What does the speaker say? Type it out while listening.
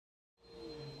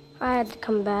I had to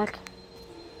come back.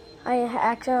 I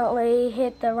accidentally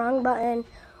hit the wrong button,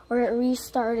 or it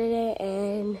restarted it,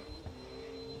 and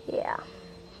yeah.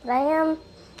 But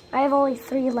I have only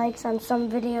 3 likes on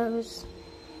some videos.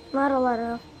 Not a lot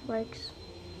of likes.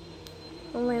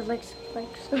 Only like 6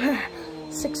 likes.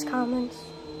 6 comments.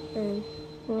 And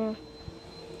yeah.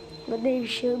 But there's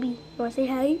Shelby. You wanna say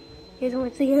hi? You guys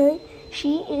wanna say hi?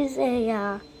 She is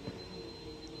a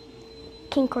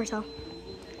King Corso.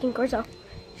 King Corso.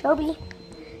 Shelby,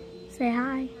 say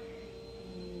hi.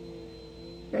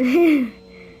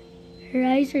 Her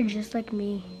eyes are just like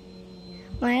me.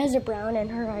 My eyes are brown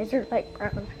and her eyes are like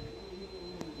brown.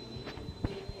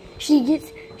 She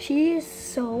hates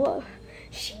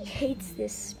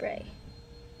this spray.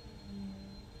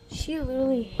 She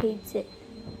literally hates it.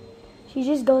 She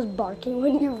just goes barking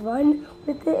when you run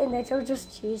with it, and then she'll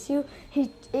just chase you.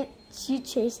 She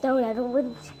chased down Evan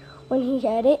when he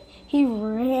had it. He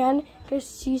ran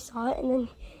because she saw it,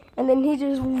 and then he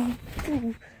just,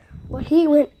 well, he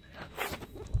went.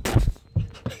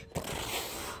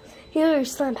 He literally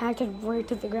slam packed right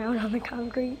to the ground on the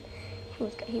concrete. He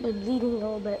was bleeding a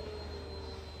little bit.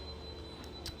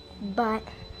 But,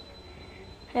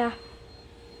 yeah.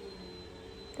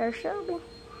 There's Shelby.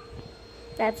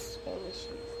 That's Amy's shoes.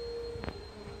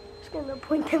 Just gonna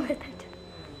point them at that.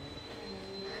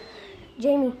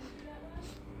 Jamie.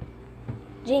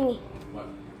 What?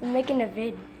 I'm making a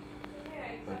vid.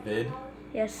 A vid?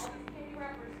 Yes.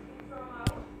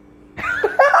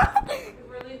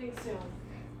 We're leaving soon.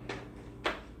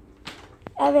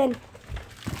 Evan.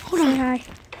 Hold on. Say hi.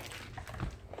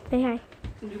 Say hi.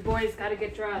 You boys gotta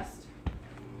get dressed.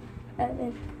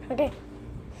 Evan. Okay.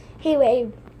 He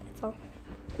waved. That's all.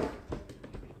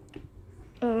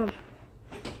 I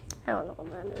don't know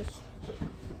what that is.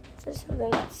 Is this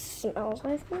something that smells,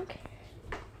 I think?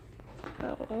 I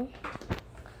don't know.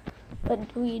 But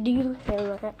we do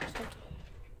have that.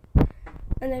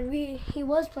 And then he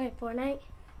was playing Fortnite.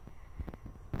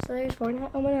 So there's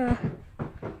Fortnite. I'm gonna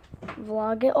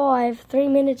vlog it. Oh, I have 3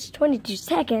 minutes, 22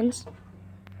 seconds.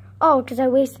 Oh, because I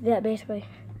wasted that basically.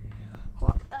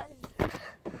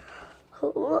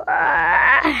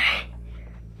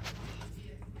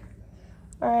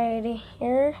 Alrighty,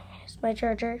 here is my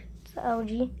charger. It's the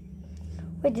LG.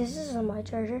 Wait, this isn't my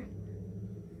charger.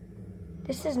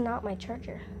 This is not my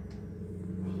charger.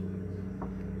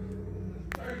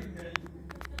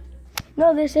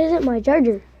 No, this isn't my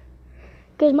charger.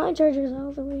 Because my charger is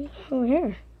all the way over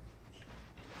here.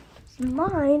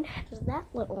 Mine is that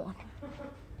little one.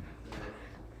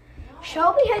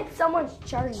 Shelby had someone's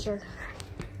charger.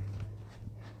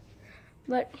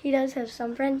 But he does have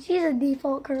some friends. He's a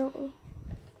default currently.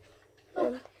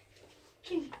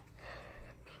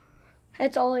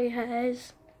 That's all he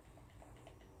has.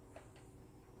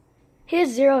 He has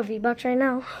 0 V-Bucks right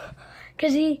now.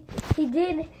 Cause he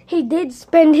did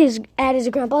spend at his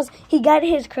grandpa's. He got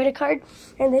his credit card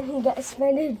and then he got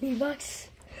spent his V-Bucks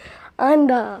on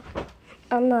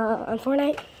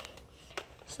Fortnite.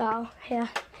 So yeah.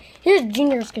 Here's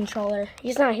Junior's controller.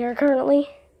 He's not here currently.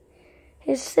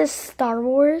 It's just Star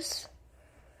Wars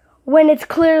when it's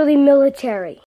clearly military.